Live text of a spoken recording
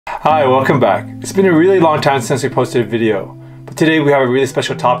Hi, welcome back. It's been a really long time since we posted a video, but today we have a really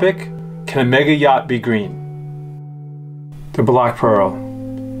special topic. Can a mega yacht be green? The Black Pearl,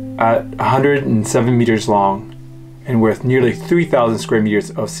 at 107 meters long and worth nearly 3,000 square meters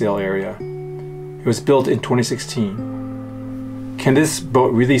of sail area. It was built in 2016. Can this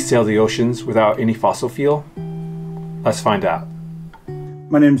boat really sail the oceans without any fossil fuel? Let's find out.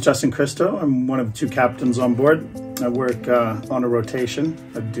 My name is Justin Christou. I'm one of the two captains on board. I work on a rotation.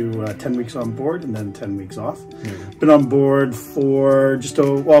 I do 10 weeks on board and then 10 weeks off. Been on board for just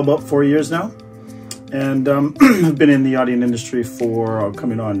about 4 years now. And I've been in the yachting industry for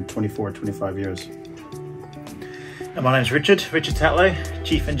coming on 24, 25 years. And my name's Richard Tatlow,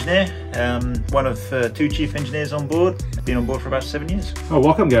 Chief Engineer. One of two Chief Engineers on board. I've been on board for about 7 years. Oh,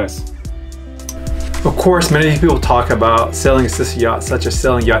 welcome guys. Of course, many people talk about sailing assist yachts such as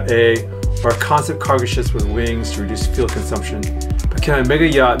sailing Yacht A or concept cargo ships with wings to reduce fuel consumption. But can a mega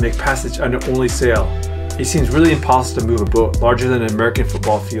yacht make passage under only sail? It seems really impossible to move a boat larger than an American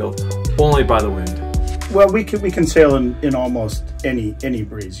football field only by the wind. Well, we can sail in almost any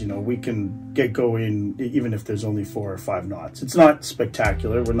breeze. You know, we can get going even if there's only 4 or 5 knots. It's not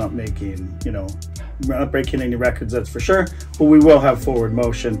spectacular. We're not making, we're not breaking any records, that's for sure. But we will have forward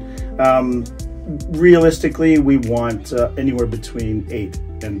motion. Realistically, we want anywhere between 8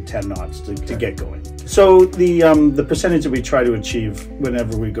 and 10 knots to get going. So the percentage that we try to achieve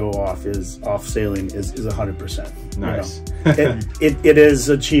whenever we go off sailing is 100%. Nice. It is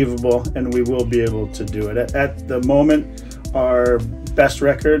achievable, and we will be able to do it. At the moment, our best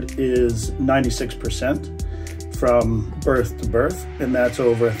record is 96% from berth to berth, and that's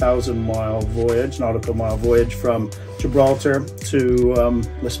over a 1,000-mile voyage, nautical mile voyage from Gibraltar to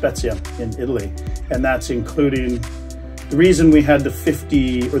La Spezia in Italy. And that's including, the reason we had the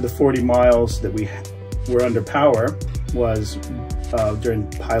 50 or the 40 miles that we were under power was during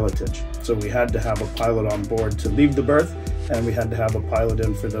pilotage. So we had to have a pilot on board to leave the berth, and we had to have a pilot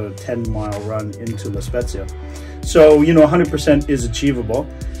in for the 10-mile run into La Spezia. So, 100% is achievable,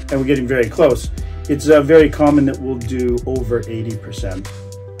 and we're getting very close. It's very common that we'll do over 80%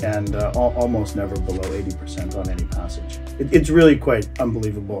 and almost never below 80% on any passage. It's really quite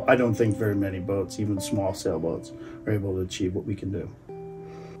unbelievable. I don't think very many boats, even small sailboats, are able to achieve what we can do.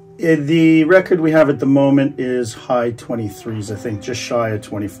 The record we have at the moment is high 23s, I think, just shy of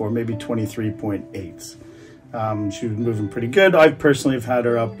 24, maybe 23.8. She's moving pretty good. I personally have had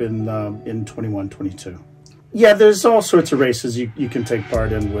her up in 21, 22. Yeah, there's all sorts of races you can take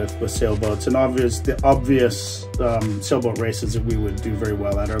part in with sailboats, and the obvious sailboat races that we would do very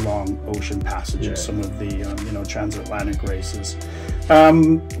well at are long ocean passages, some of the transatlantic races.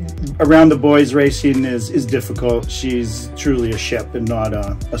 Around the buoys racing is difficult. She's truly a ship and not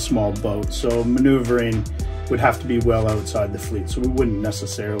a small boat, so maneuvering would have to be well outside the fleet, so we wouldn't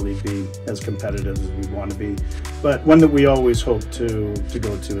necessarily be as competitive as we want to be. But one that we always hope to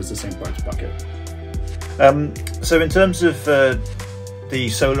go to is the St. Bart's Bucket. So in terms of the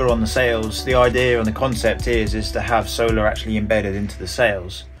solar on the sails, the idea and the concept is to have solar actually embedded into the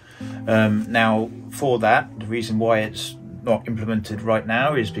sails. Now for that, the reason why it's not implemented right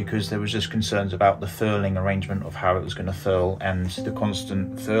now is because there was just concerns about the furling arrangement of how it was going to furl and the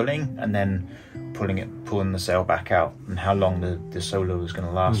constant furling and then pulling the sail back out and how long the solar was going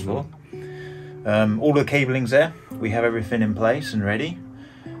to last for. All the cabling's there. We have everything in place and ready,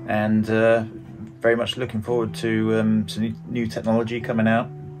 and very much looking forward to some new technology coming out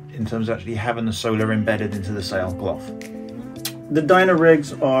in terms of actually having the solar embedded into the sail cloth. The Dyna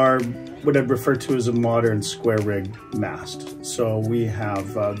rigs are what I'd refer to as a modern square rig mast. So we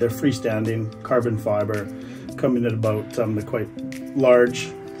have, they're freestanding, carbon fiber, coming at about, they're quite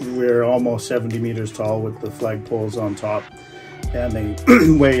large. We're almost 70 meters tall with the flag poles on top. And they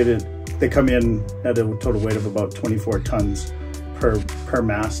they come in at a total weight of about 24 tons per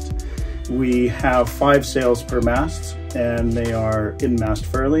mast. We have 5 sails per mast, and they are in-mast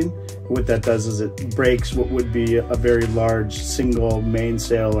furling. What that does is it breaks what would be a very large single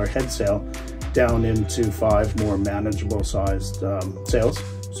mainsail or head sail down into 5 more manageable sized sails.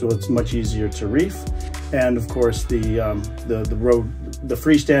 So it's much easier to reef. And of course, the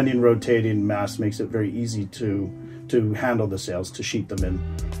freestanding rotating mast makes it very easy to handle the sails, to sheet them in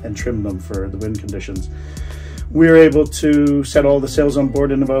and trim them for the wind conditions. We're able to set all the sails on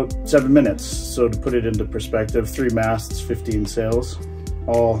board in about 7 minutes. So to put it into perspective, 3 masts, 15 sails,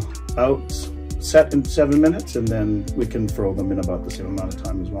 all out, set in 7 minutes, and then we can furl them in about the same amount of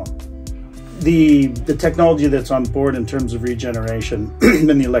time as well. The technology that's on board in terms of regeneration and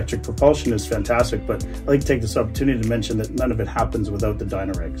the electric propulsion is fantastic, but I'd like to take this opportunity to mention that none of it happens without the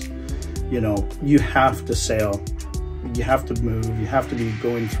Dyna rigs. You have to sail you have to move, you have to be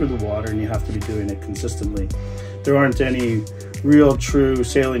going through the water, and you have to be doing it consistently. There aren't any real true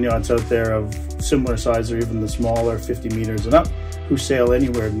sailing yachts out there of similar size or even the smaller 50 meters and up who sail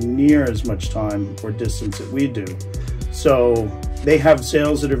anywhere near as much time or distance that we do. So they have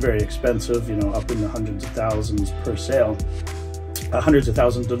sails that are very expensive, you know, up in the hundreds of thousands per sail, hundreds of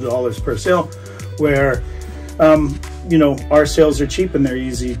thousands of dollars per sail, where you know, our sails are cheap and they're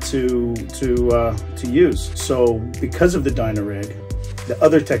easy to use. So because of the Dyna-Rig, the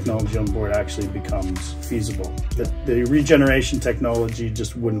other technology on board actually becomes feasible. The regeneration technology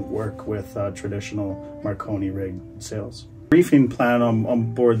just wouldn't work with traditional Marconi rig sails. The reefing plan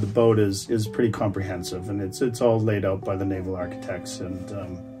on board the boat is pretty comprehensive, and it's all laid out by the naval architects and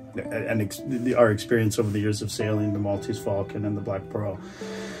our experience over the years of sailing the Maltese Falcon and the Black Pearl.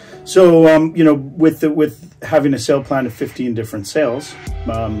 So, you know, with having a sail plan of 15 different sails,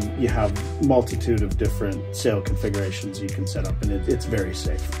 you have a multitude of different sail configurations you can set up, and it's very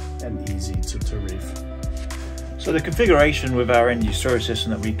safe and easy to reef. So the configuration with our energy storage system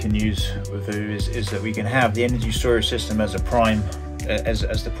that we can use with VOO is that we can have the energy storage system as a prime,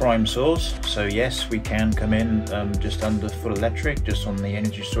 as the prime source. So yes, we can come in just under full electric, just on the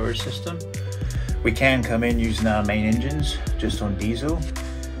energy storage system. We can come in using our main engines, just on diesel.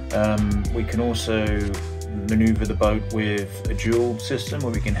 We can also maneuver the boat with a dual system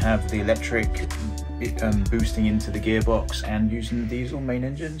where we can have the electric boosting into the gearbox and using the diesel main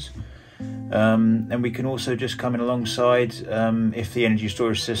engines. And we can also just come in alongside if the energy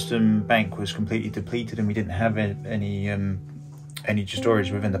storage system bank was completely depleted and we didn't have any energy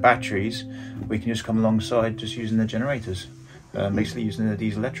storage within the batteries, we can just come alongside just using the generators, basically using the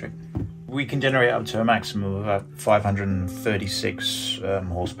diesel electric. We can generate up to a maximum of about 536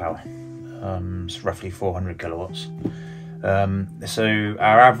 horsepower, it's roughly 400 kilowatts. So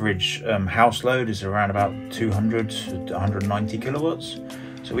our average house load is around about 200 to 190 kilowatts.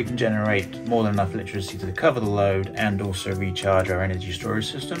 So we can generate more than enough electricity to cover the load and also recharge our energy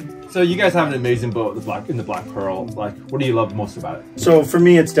storage system. So you guys have an amazing boat in the Black Pearl. Like, what do you love most about it? So for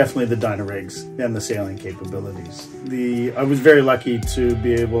me, it's definitely the Dyna-Rigs and the sailing capabilities. I was very lucky to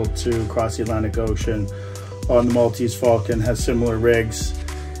be able to cross the Atlantic Ocean on the Maltese Falcon, has similar rigs,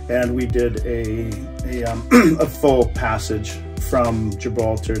 and we did a full passage from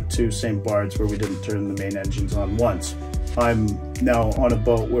Gibraltar to St. Bart's where we didn't turn the main engines on once. I'm now on a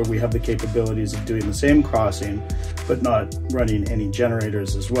boat where we have the capabilities of doing the same crossing, but not running any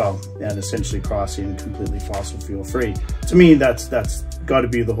generators as well, and essentially crossing completely fossil fuel free. To me, that's got to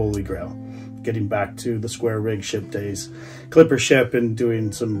be the holy grail. Getting back to the square rig ship days, clipper ship, and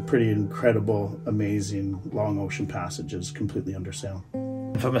doing some pretty incredible, amazing long ocean passages completely under sail.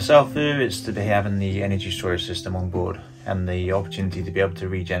 For myself, it's to be having the energy storage system on board, and the opportunity to be able to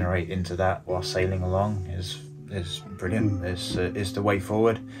regenerate into that while sailing along is brilliant. It's the way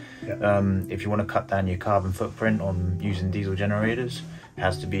forward. Yeah. If you want to cut down your carbon footprint on using diesel generators, it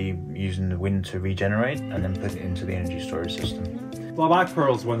has to be using the wind to regenerate and then put it into the energy storage system. Well, Black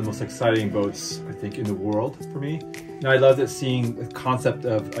Pearl is one of the most exciting boats, I think, in the world for me. And I love that seeing the concept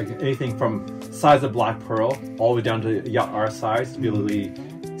of like anything from size of Black Pearl all the way down to yacht our size, to be able to be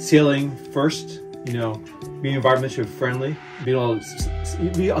sailing first, you know, being environmentally friendly, being able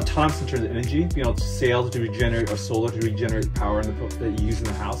to be autonomous in terms of energy, being able to sail to regenerate, or solar to regenerate power in that you use in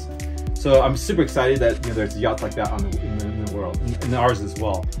the house. So I'm super excited that, you know, there's yachts like that in the world, and ours as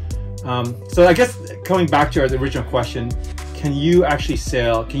well. So I guess coming back to our original question, can you actually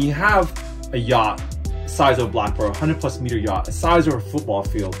sail? Can you have a yacht size of a Black Pearl, 100+ meter yacht, a size of a football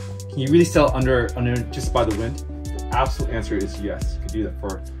field? Can you really sail under just by the wind? The absolute answer is yes. You can do that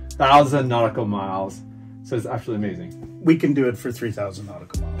for 1,000 nautical miles. So it's absolutely amazing. We can do it for 3,000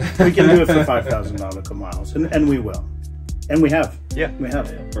 nautical miles. We can do it for 5,000 nautical miles, and we will. And we have. Yeah, we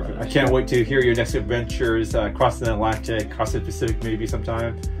have. Yeah, perfect. I can't wait to hear your next adventures, crossing the Atlantic, cross the Pacific maybe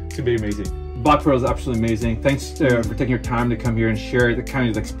sometime. It's going to be amazing. Black Pearl is absolutely amazing. Thanks for taking your time to come here and share the kind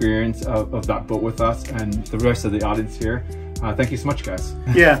of experience of that boat with us and the rest of the audience here. Thank you so much, guys.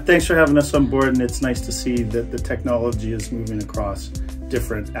 Yeah, thanks for having us on board, and it's nice to see that the technology is moving across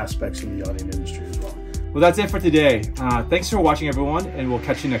different aspects of the yachting industry as well. Well, that's it for today. Thanks for watching, everyone, and we'll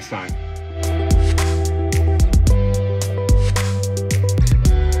catch you next time.